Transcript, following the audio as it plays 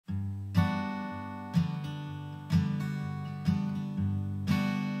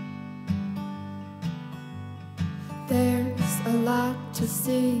lot to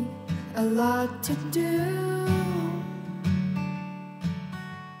see, a lot to do.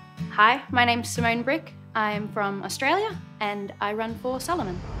 Hi, my name's Simone. I'm from Australia and I run for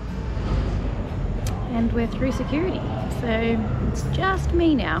Solomon. And we're through security, so it's just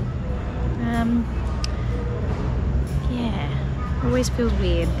me now. Yeah, always feels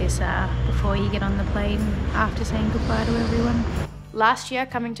weird this before you get on the plane after saying goodbye to everyone. Last year,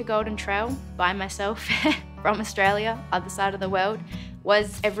 coming to Golden Trail by myself from Australia, other side of the world,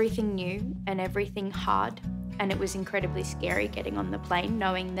 was everything new and everything hard. And it was incredibly scary getting on the plane,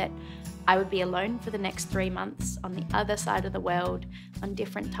 knowing that I would be alone for the next 3 months on the other side of the world, on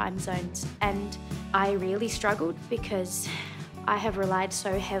different time zones. And I really struggled because I have relied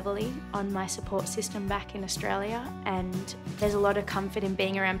so heavily on my support system back in Australia, and there's a lot of comfort in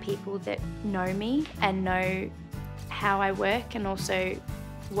being around people that know me and know how I work and also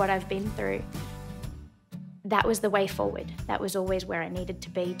what I've been through. That was the way forward. That was always where I needed to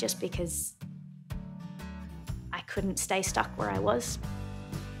be, just because I couldn't stay stuck where I was.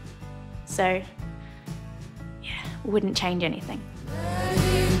 So, yeah, wouldn't change anything.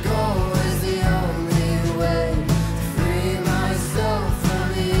 Letting go is the only way to free myself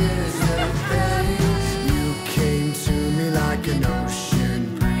from the years of pain. You came to me like an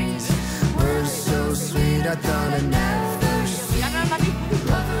ocean breeze. Words so sweet, I thought I'd never see.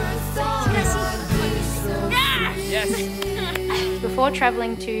 Before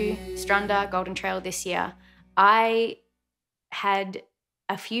travelling to Strunda Golden Trail this year, I had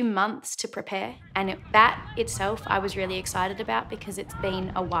a few months to prepare, and that itself I was really excited about, because it's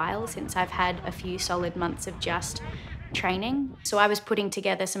been a while since I've had a few solid months of just training. So I was putting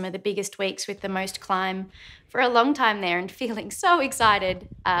together some of the biggest weeks with the most climb for a long time there, and feeling so excited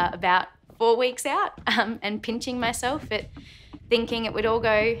about 4 weeks out, and pinching myself at thinking it would all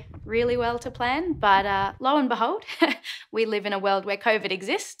go really well to plan. But lo and behold, we live in a world where COVID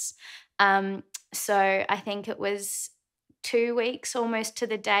exists. So I think it was 2 weeks almost to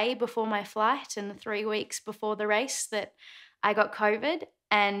the day before my flight and 3 weeks before the race that I got COVID,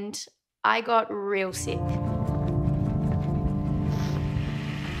 and I got real sick.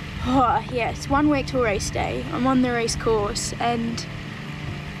 Oh, yeah, it's 1 week till race day. I'm on the race course, and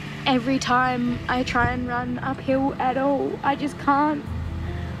every time I try and run uphill at all, I just can't.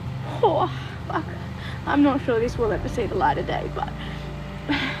 Oh, fuck. I'm not sure this will ever see the light of day, but...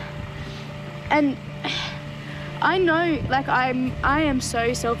 And I know, like, I am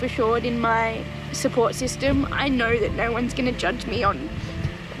so self-assured in my support system. I know that no one's gonna judge me on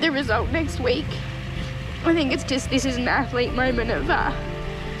the result next week. I think it's just, this is an athlete moment of,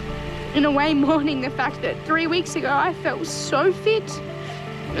 in a way, mourning the fact that 3 weeks ago I felt so fit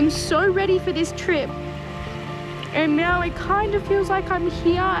and so ready for this trip. And now it kind of feels like I'm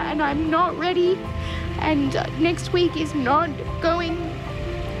here and I'm not ready, and next week is not going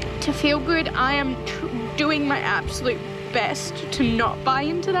to feel good. I am doing my absolute best to not buy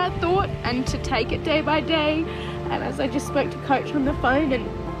into that thought and to take it day by day. And as I just spoke to coach on the phone,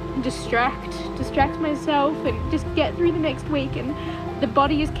 and distract myself and just get through the next week, and the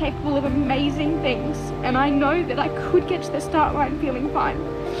body is capable of amazing things, and I know that I could get to the start line feeling fine.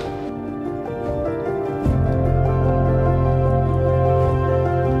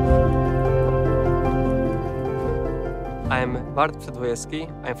 I'm Bart Przedwojewski,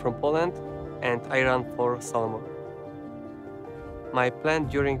 I'm from Poland, and I run for Solomon. My plan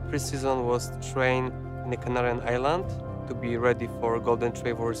during pre-season was to train in the Canarian Island to be ready for Golden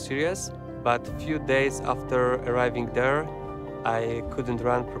Trail World Series, but a few days after arriving there, I couldn't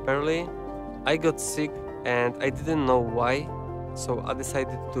run properly. I got sick and I didn't know why, so I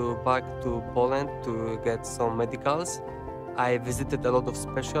decided to back to Poland to get some medicals. I visited a lot of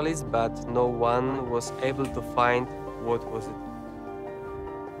specialists, but no one was able to find what was it.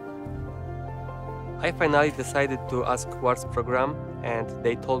 I finally decided to ask Wart's program, and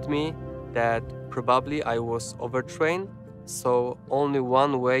they told me that probably I was overtrained, so only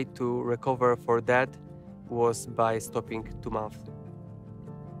one way to recover for that was by stopping 2 months.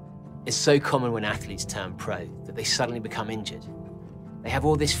 It's so common when athletes turn pro that they suddenly become injured. They have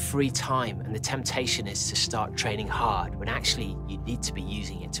all this free time, and the temptation is to start training hard when actually you need to be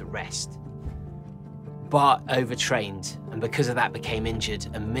using it to rest. Bart overtrained, and because of that became injured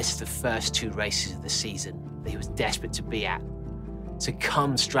and missed the first 2 races of the season that he was desperate to be at. So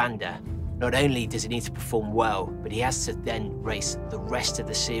come Stranda, not only does he need to perform well, but he has to then race the rest of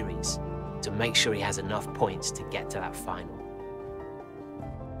the series to make sure he has enough points to get to that final.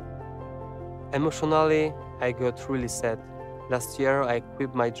 Emotionally, I got really sad. Last year, I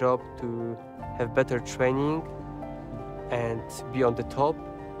quit my job to have better training and be on the top,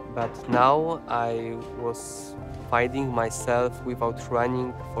 But now I was finding myself without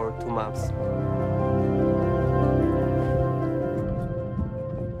running for 2 months.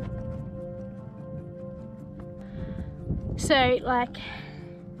 So, like,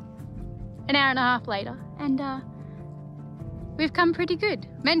 an hour and a half later, and we've come pretty good,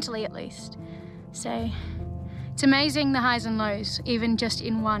 mentally at least. So, it's amazing the highs and lows, even just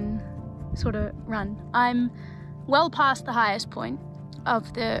in one sort of run. I'm well past the highest point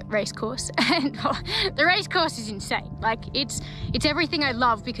of the race course, and the race course is insane. Like, it's everything I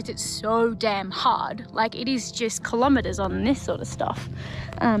love because it's so damn hard. Like, it is just kilometers on this sort of stuff,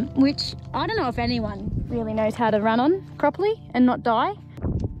 which I don't know if anyone really knows how to run on properly and not die.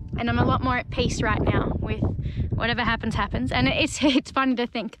 And I'm a lot more at peace right now with whatever happens, happens. And it's funny to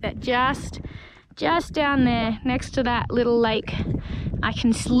think that just down there next to that little lake, I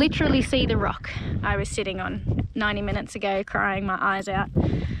can literally see the rock I was sitting on 90 minutes ago, crying my eyes out.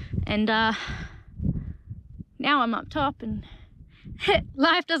 And now I'm up top and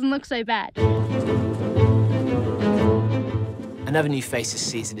life doesn't look so bad. Another new face this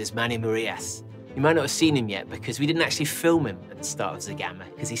season is Manuel Merillas. You might not have seen him yet because we didn't actually film him at the start of Zegama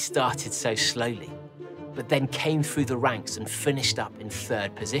because he started so slowly, but then came through the ranks and finished up in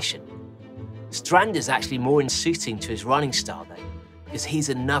 3rd position. Strander's actually more in suiting to his running style though, because he's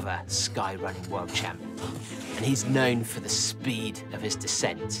another sky running world champion, and he's known for the speed of his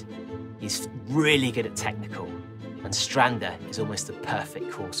descent. He's really good at technical, and Strander is almost the perfect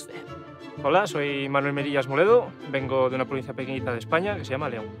course for him. Hola, soy Manuel Merillas Moledo, vengo de una provincia pequeñita de España que se llama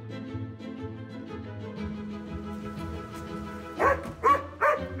León.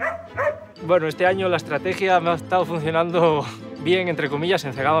 Bueno, este año la estrategia me ha estado funcionando bien, entre comillas.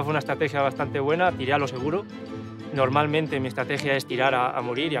 En Zegama fue una estrategia bastante buena, tiré a lo seguro. Normalmente mi estrategia es tirar a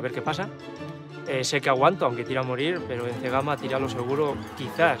morir y a ver qué pasa. Sé que aguanto, aunque tire a morir, pero en Zegama tiré a lo seguro,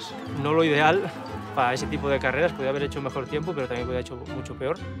 quizás no lo ideal para ese tipo de carreras. Podría haber hecho mejor tiempo, pero también podría haber hecho mucho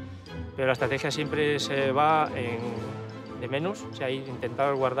peor. Pero la estrategia siempre se va de menos, o sea,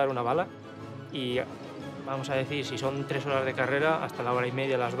 intentar guardar una bala y, vamos a decir, si son 3 horas de carrera, hasta la hora y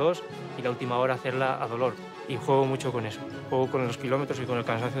media, las 2, y la última hora hacerla a dolor. Y juego mucho con eso, juego con los kilómetros y con el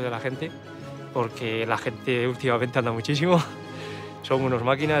cansancio de la gente, porque la gente últimamente anda muchísimo, son unos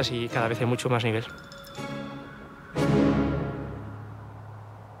máquinas y cada vez hay mucho más nivel.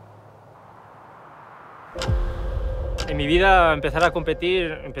 En mi vida empezar a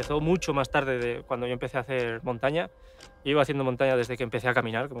competir empezó mucho más tarde de cuando yo empecé a hacer montaña. Yo iba haciendo montaña desde que empecé a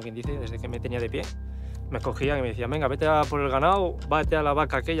caminar, como quien dice, desde que me tenía de pie. Me cogían y me decían, venga, vete a por el ganado, vete a la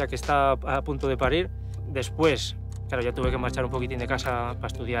vaca aquella que está a punto de parir. Después, claro, ya tuve que marchar un poquitín de casa para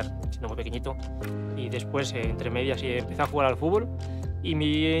estudiar, siendo muy pequeñito. Y después, entre medias, sí, empecé a jugar al fútbol. Y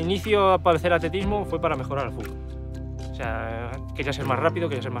mi inicio para hacer atletismo fue para mejorar el fútbol. O sea, quería ser más rápido,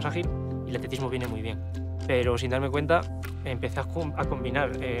 quería ser más ágil, y el atletismo viene muy bien. Pero sin darme cuenta, empecé a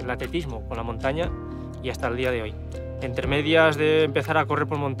combinar el atletismo con la montaña y hasta el día de hoy. Entre medias de empezar a correr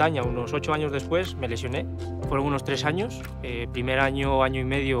por montaña, unos 8 años después, me lesioné. Fueron unos 3 años. Primer año, año y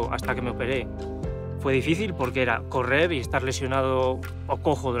medio, hasta que me operé, fue difícil porque era correr y estar lesionado o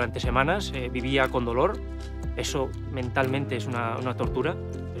cojo durante semanas. Vivía con dolor. Eso mentalmente es una tortura,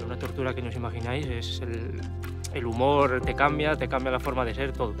 pero una tortura que no os imagináis. Es el humor te cambia la forma de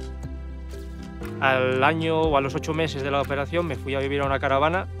ser, todo. Al año o a los 8 meses de la operación me fui a vivir a una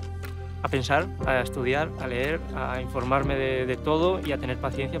caravana, a pensar, a estudiar, a leer, a informarme de todo y a tener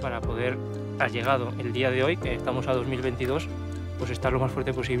paciencia para poder, haber llegado el día de hoy, que estamos a 2022, pues estar lo más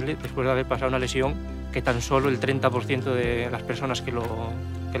fuerte posible después de haber pasado una lesión que tan solo el 30% de las personas que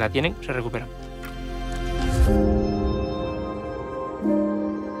la tienen se recuperan.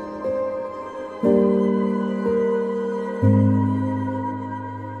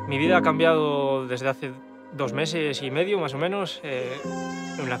 Mi vida ha cambiado desde hace 2 meses y medio, más o menos.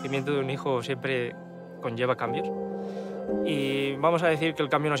 El nacimiento de un hijo siempre conlleva cambios. Y vamos a decir que el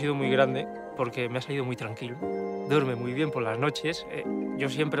cambio no ha sido muy grande porque me ha salido muy tranquilo. Duerme muy bien por las noches. Yo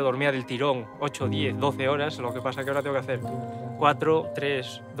siempre dormía del tirón 8, 10, 12 horas. Lo que pasa es que ahora tengo que hacer 4,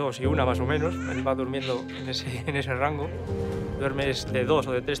 3, 2 y 1 más o menos. Me va durmiendo en ese rango. Duermes de 2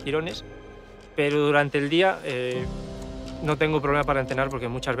 o de 3 tirones. Pero durante el día no tengo problema para entrenar porque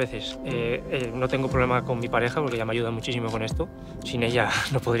muchas veces no tengo problema con mi pareja porque ella me ayuda muchísimo con esto. Sin ella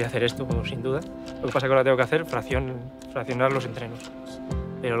no podría hacer esto, como sin duda. Lo que pasa es que ahora tengo que hacer fraccionar los entrenos.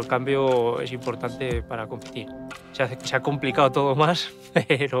 Pero el cambio es importante para competir. Se ha complicado todo más,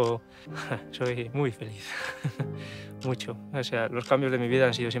 pero soy muy feliz. Mucho. O sea, los cambios de mi vida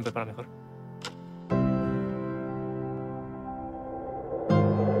han sido siempre para mejor.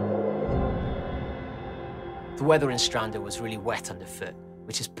 The weather in Strander was really wet underfoot,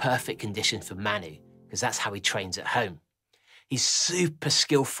 which is perfect conditions for Manu, because that's how he trains at home. He's super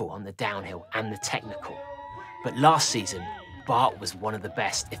skillful on the downhill and the technical. But last season, Bart was one of the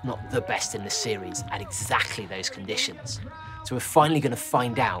best, if not the best in the series at exactly those conditions. So we're finally going to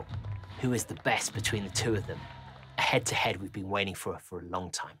find out who is the best between the two of them. A head-to-head we've been waiting for a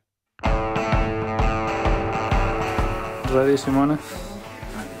long time. Ready, Simone?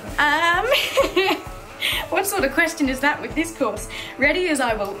 What sort of question is that with this course? Ready as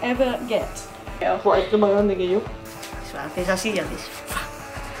I will ever get. Esto es más grande que yo. Haces así y haces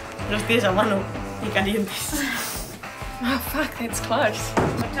los pies a mano y calientes. Oh fuck, that's close.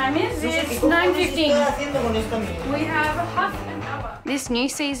 What time is it? It's 9:15. We have half an hour. This new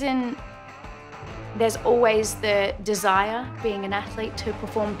season, there's always the desire, being an athlete, to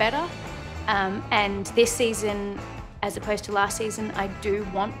perform better. And this season, as opposed to last season, I do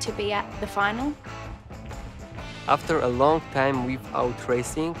want to be at the final. After a long time without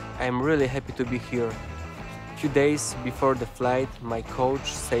racing, I'm really happy to be here. A few days before the flight, my coach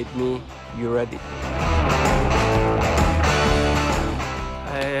said me, "You ready?"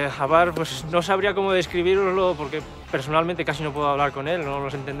 A Bart, pues no sabría cómo describirlo porque personalmente casi no puedo hablar con él, no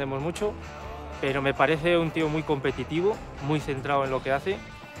nos entendemos mucho, pero me parece un tío muy competitivo, muy centrado en lo que hace.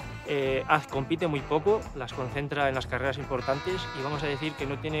 Compite muy poco, las concentra en las carreras importantes y vamos a decir que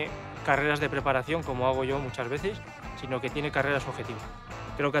no tiene carreras de preparación como hago yo muchas veces, sino que tiene carreras objetivo.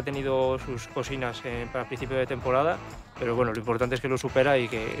 Creo que ha tenido sus cosinas para el principio de temporada, pero bueno, lo importante es que lo supera y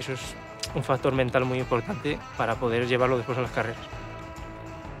que eso es un factor mental muy importante para poder llevarlo después a las carreras.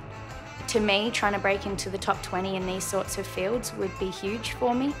 To me, trying to break into the top 20 in these sorts of fields would be huge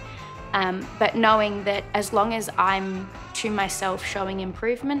for me. But knowing that as long as I'm to myself showing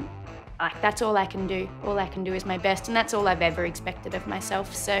improvement, like that's all I can do. All I can do is my best, and that's all I've ever expected of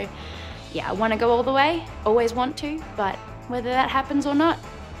myself. So yeah, I want to go all the way, always want to, but whether that happens or not,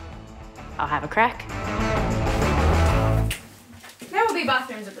 I'll have a crack. There will be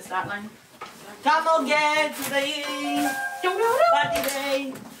bathrooms at the start line. Come on, get today. Party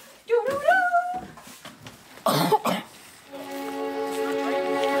day.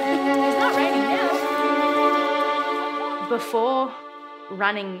 It's not raining now. Before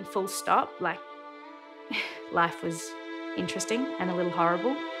running full stop, like, life was interesting and a little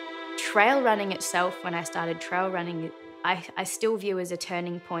horrible. Trail running itself, when I started trail running, I still view as a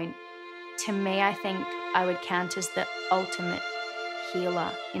turning point. To me, I think I would count as the ultimate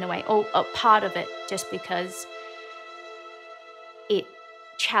healer in a way, or a part of it, just because it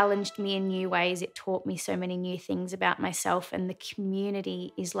challenged me in new ways. It taught me so many new things about myself, and the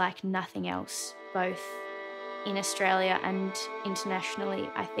community is like nothing else, both in Australia and internationally.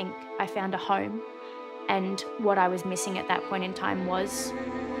 I think I found a home, and what I was missing at that point in time was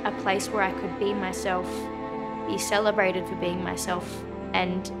a place where I could be myself, be celebrated for being myself,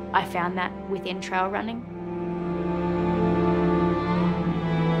 and I found that within trail running.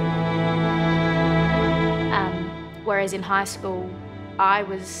 Whereas in high school, I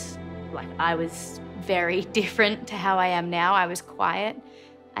was very different to how I am now. I was quiet.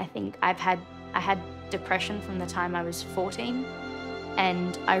 I think I had depression from the time I was 14,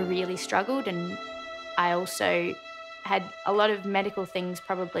 and I really struggled, and I also had a lot of medical things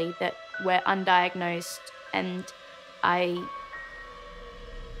probably that were undiagnosed, and I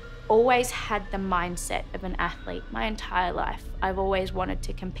always had the mindset of an athlete my entire life. I've always wanted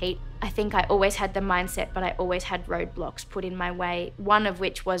to compete. I think I always had the mindset, but I always had roadblocks put in my way. One of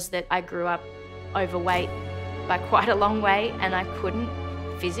which was that I grew up overweight by quite a long way, and I couldn't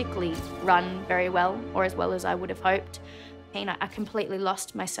physically run very well, or as well as I would have hoped. I completely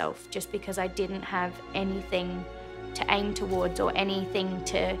lost myself just because I didn't have anything to aim towards or anything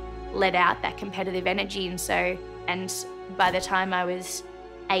to let out that competitive energy. And by the time I was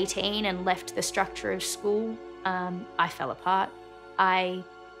 18 and left the structure of school, I fell apart. I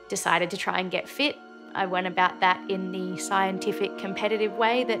decided to try and get fit. I went about that in the scientific, competitive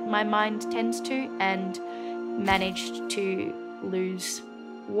way that my mind tends to, and managed to lose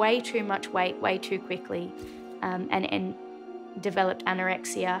way too much weight way too quickly, and developed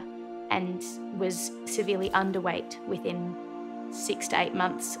anorexia and was severely underweight within 6 to 8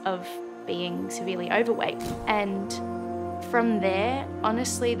 months of being severely overweight. And from there,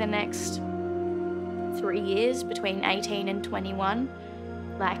 honestly, the next 3 years between 18 and 21,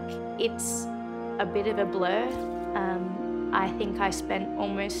 it's a bit of a blur. I think I spent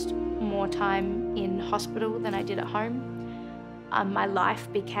almost more time in hospital than I did at home.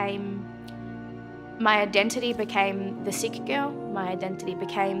 My identity became the sick girl. My identity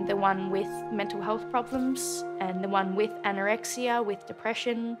became the one with mental health problems, and the one with anorexia, with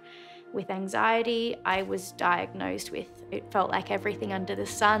depression. with anxiety. I was diagnosed with, it felt like everything under the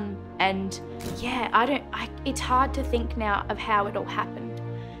sun. And yeah, it's hard to think now of how it all happened,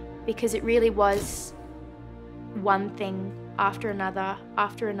 because it really was one thing after another,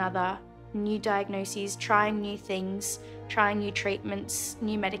 new diagnoses, trying new things, trying new treatments,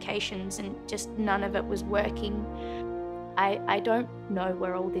 new medications, and just none of it was working. I don't know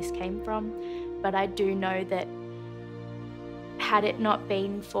where all this came from, but I do know that had it not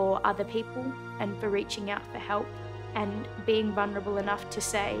been for other people and for reaching out for help and being vulnerable enough to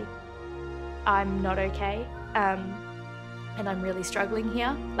say, I'm not okay, and I'm really struggling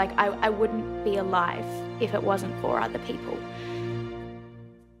here, like I wouldn't be alive if it wasn't for other people.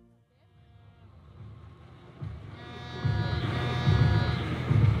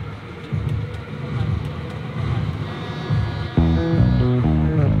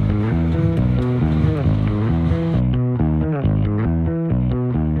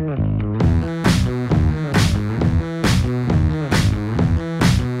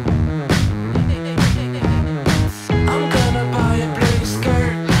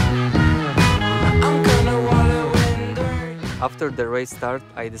 After the race start,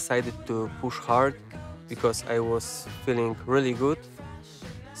 I decided to push hard because I was feeling really good.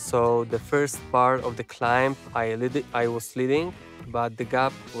 So the first part of the climb, I was leading, but the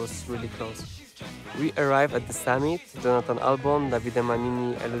gap was really close. We arrived at the summit, Jonathan Albon, Davide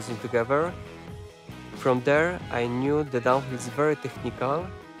Manini and losing together. From there, I knew the downhill is very technical,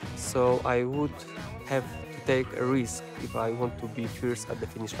 so I would have to take a risk if I want to be first at the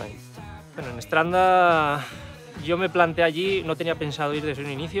finish line. Bueno, en Stranda yo me planteé allí, no tenía pensado ir desde un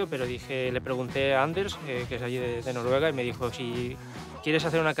inicio, pero le pregunté a Anders, que es allí de Noruega, y me dijo, si quieres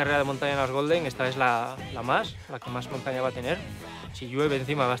hacer una carrera de montaña en las Golden, esta es la que más montaña va a tener. Si llueve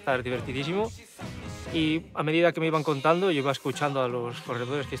encima va a estar divertidísimo. Y a medida que me iban contando, yo iba escuchando a los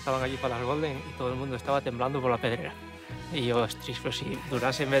corredores que estaban allí para las Golden y todo el mundo estaba temblando por la pedrera. Y yo, ostras, pues si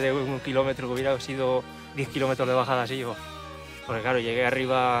durase en vez de 1 kilómetro, que hubiera sido 10 kilómetros de bajada así, yo... Porque claro, llegué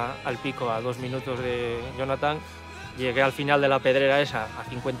arriba al pico a 2 minutos de Jonathan, llegué al final de la pedrera esa a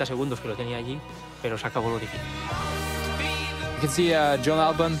 50 segundos que lo tenía allí, pero se acabó lo difícil. You can see John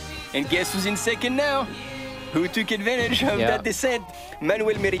Albon. And guess who's in second now? Who took advantage of that descent?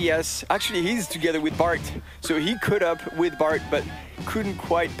 Manuel Merillas. Actually, he's together with Bart, so he caught up with Bart, but couldn't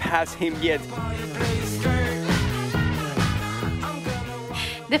quite pass him yet.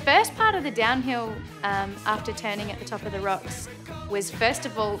 The first part of the downhill after turning at the top of the rocks was first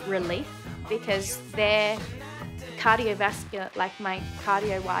of all relief, because their cardiovascular, like my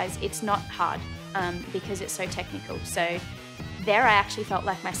cardio-wise, it's not hard because it's so technical. So there I actually felt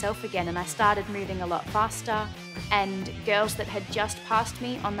like myself again, and I started moving a lot faster, and girls that had just passed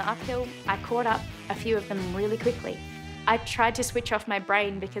me on the uphill, I caught up a few of them really quickly. I tried to switch off my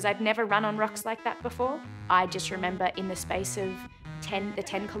brain because I'd never run on rocks like that before. I just remember in the space of the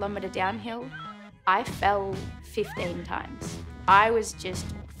 10-kilometer downhill, I fell 15 times. I was just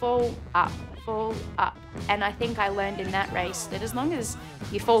fall up. And I think I learned in that race that as long as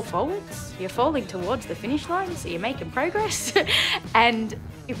you fall forwards, you're falling towards the finish line, so you're making progress. And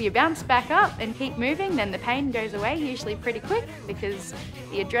if you bounce back up and keep moving, then the pain goes away usually pretty quick because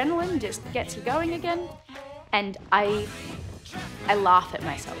the adrenaline just gets you going again. And I laugh at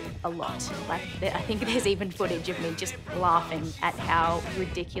myself a lot. Like, I think there's even footage of me just laughing at how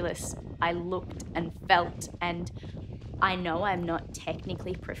ridiculous I looked and felt. And I know I'm not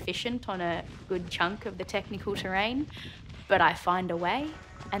technically proficient on a good chunk of the technical terrain, but I find a way.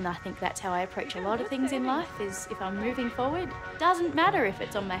 And I think that's how I approach a lot of things in life, is if I'm moving forward, doesn't matter if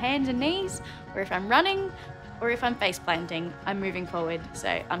it's on my hands and knees, or if I'm running, or if I'm face planting, I'm moving forward, so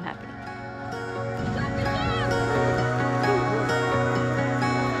I'm happy.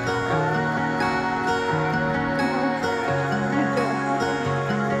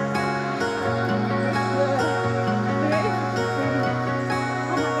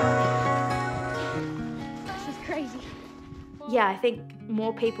 Yeah, I think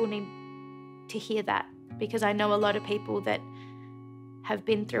more people need to hear that, because I know a lot of people that have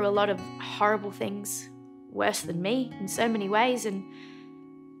been through a lot of horrible things, worse than me in so many ways, and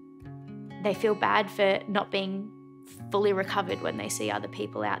they feel bad for not being fully recovered when they see other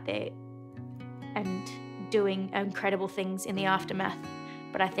people out there and doing incredible things in the aftermath.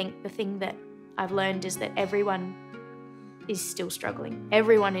 But I think the thing that I've learned is that everyone is still struggling.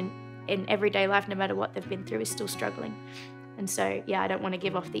 Everyone in everyday life, no matter what they've been through, is still struggling. And so, yeah, I don't want to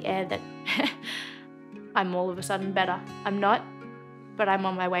give off the air that I'm all of a sudden better. I'm not, but I'm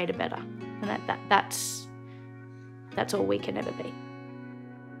on my way to better. And that's all we can ever be.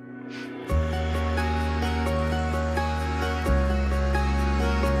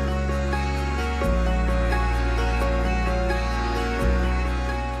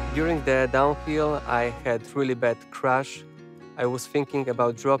 During the downhill, I had really bad crash. I was thinking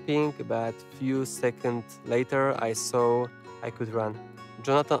about dropping, but few seconds later, I saw I could run.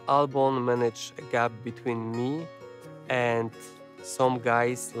 Jonathan Albon managed a gap between me and some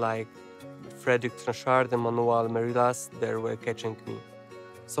guys like Frederick Tranchard and Manuel Merillas. They were catching me.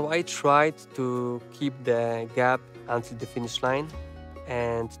 So I tried to keep the gap until the finish line.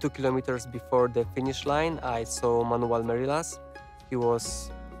 And 2 kilometers before the finish line, I saw Manuel Merillas. He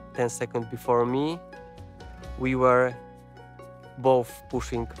was 10 seconds before me. We were both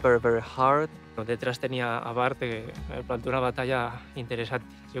pushing very, very hard. Detrás tenía a Bart, que me planteó una batalla interesante.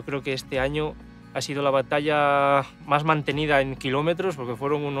 Yo creo que este año ha sido la batalla más mantenida en kilómetros, porque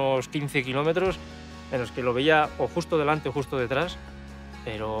fueron unos 15 kilómetros en los que lo veía o justo delante o justo detrás,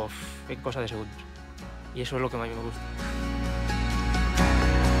 pero en cosa de segundos. Y eso es lo que a mí me gusta.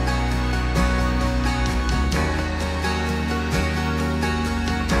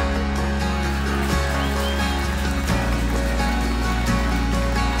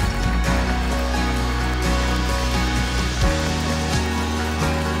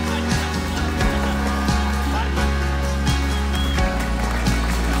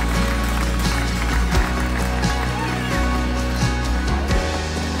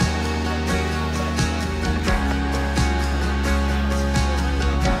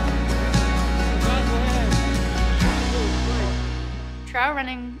 Trail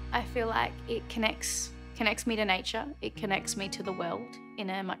running, I feel like it connects me to nature. It connects me to the world in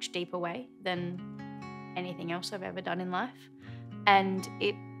a much deeper way than anything else I've ever done in life. And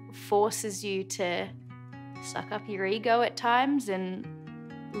it forces you to suck up your ego at times and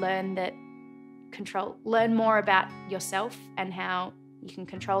learn more about yourself and how you can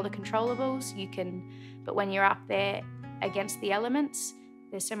control the controllables. But when you're up there against the elements,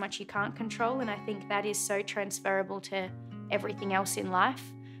 there's so much you can't control. And I think that is so transferable to everything else in life,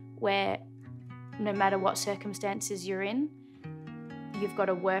 where no matter what circumstances you're in, you've got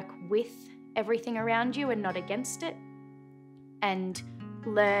to work with everything around you and not against it, and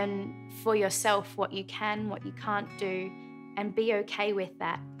learn for yourself what you can, what you can't do, and be okay with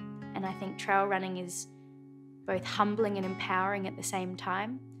that. And I think trail running is both humbling and empowering at the same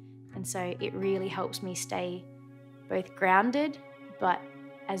time. And so it really helps me stay both grounded, but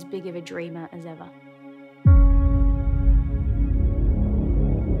as big of a dreamer as ever.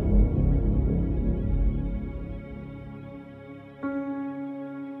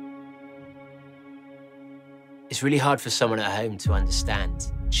 It's really hard for someone at home to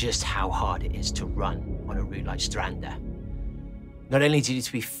understand just how hard it is to run on a route like Stranda. Not only do you need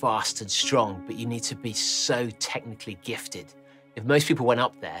to be fast and strong, but you need to be so technically gifted. If most people went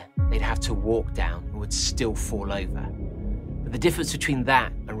up there, they'd have to walk down and would still fall over. But the difference between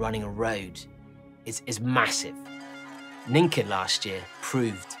that and running a road is massive. Ninka last year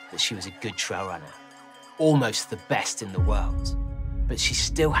proved that she was a good trail runner, almost the best in the world. But she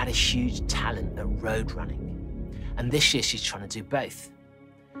still had a huge talent at road running. And this year she's trying to do both.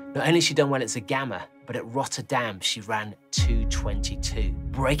 Not only has she done well at Zagama, but at Rotterdam she ran 2:22,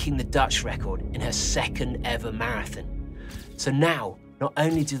 breaking the Dutch record in her second ever marathon. So now, not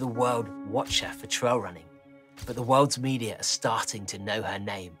only do the world watch her for trail running, but the world's media are starting to know her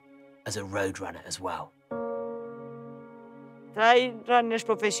name as a road runner as well. Trail runners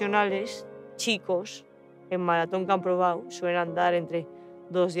profesionales, chicos, en maratón que han probado, suelen andar entre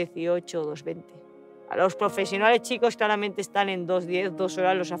 2:18 o 2:20. A los profesionales chicos claramente están en 2:10, 2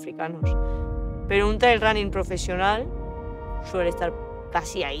 horas los africanos. Pero un trail running profesional suele estar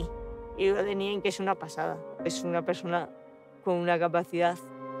casi ahí. Y lo de Nien, que es una pasada. Es una persona con una capacidad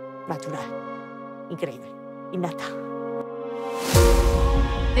natural, increíble, innata.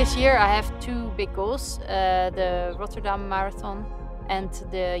 This year I have 2 big goals, the Rotterdam Marathon and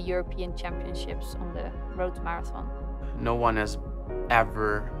the European Championships on the road marathon. No one has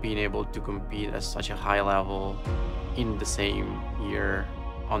ever been able to compete at such a high level in the same year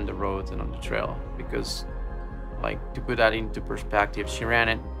on the roads and on the trail, because, like, to put that into perspective, she ran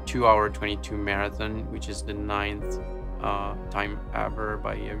a 2:22 marathon, which is the 9th time ever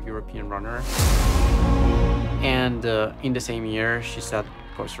by a European runner. And in the same year, she set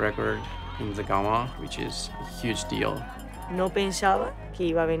course record in Zagama, which is a huge deal. No pensaba que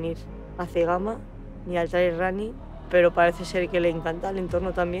iba a venir a Zagama ni al trail running, pero parece ser que le encanta el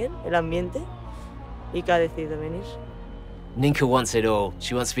entorno también, el ambiente, y que ha decidido venir. Ninka wants it all.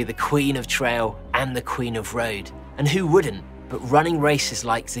 She wants to be the queen of trail and the queen of road. And who wouldn't? But running races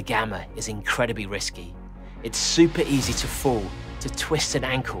like Zagama is incredibly risky. It's super easy to fall, to twist an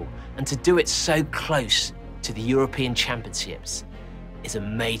ankle, and to do it so close to the European Championships is a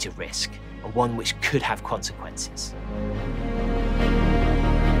major risk, and one which could have consequences.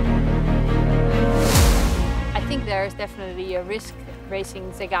 think there is definitely a risk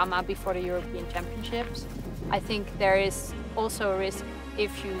racing Zegama before the European Championships. I think there is also a risk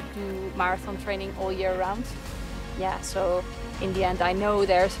if you do marathon training all year round. Yeah, so in the end, I know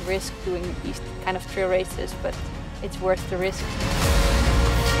there's a risk doing these kind of trail races, but it's worth the risk.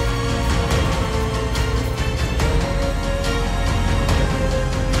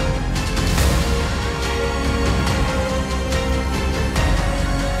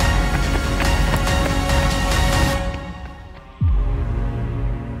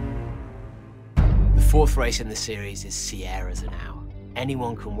 The fourth race in the series is Sierra Zanao.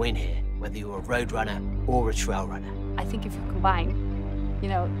 Anyone can win here, whether you're a road runner or a trail runner. I think if you combine, you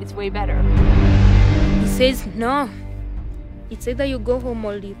know, it's way better. He says no. It's either you go home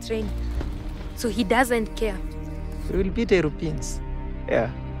or you train. So he doesn't care. We will beat the Europeans.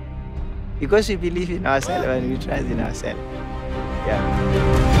 Yeah. Because we believe in ourselves and we trust in ourselves. Yeah.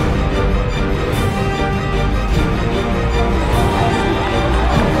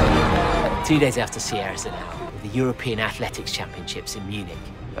 2 days after Sierra Zanao, the European Athletics Championships in Munich.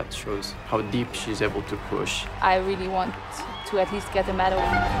 That shows how deep she's able to push. I really want to at least get a medal.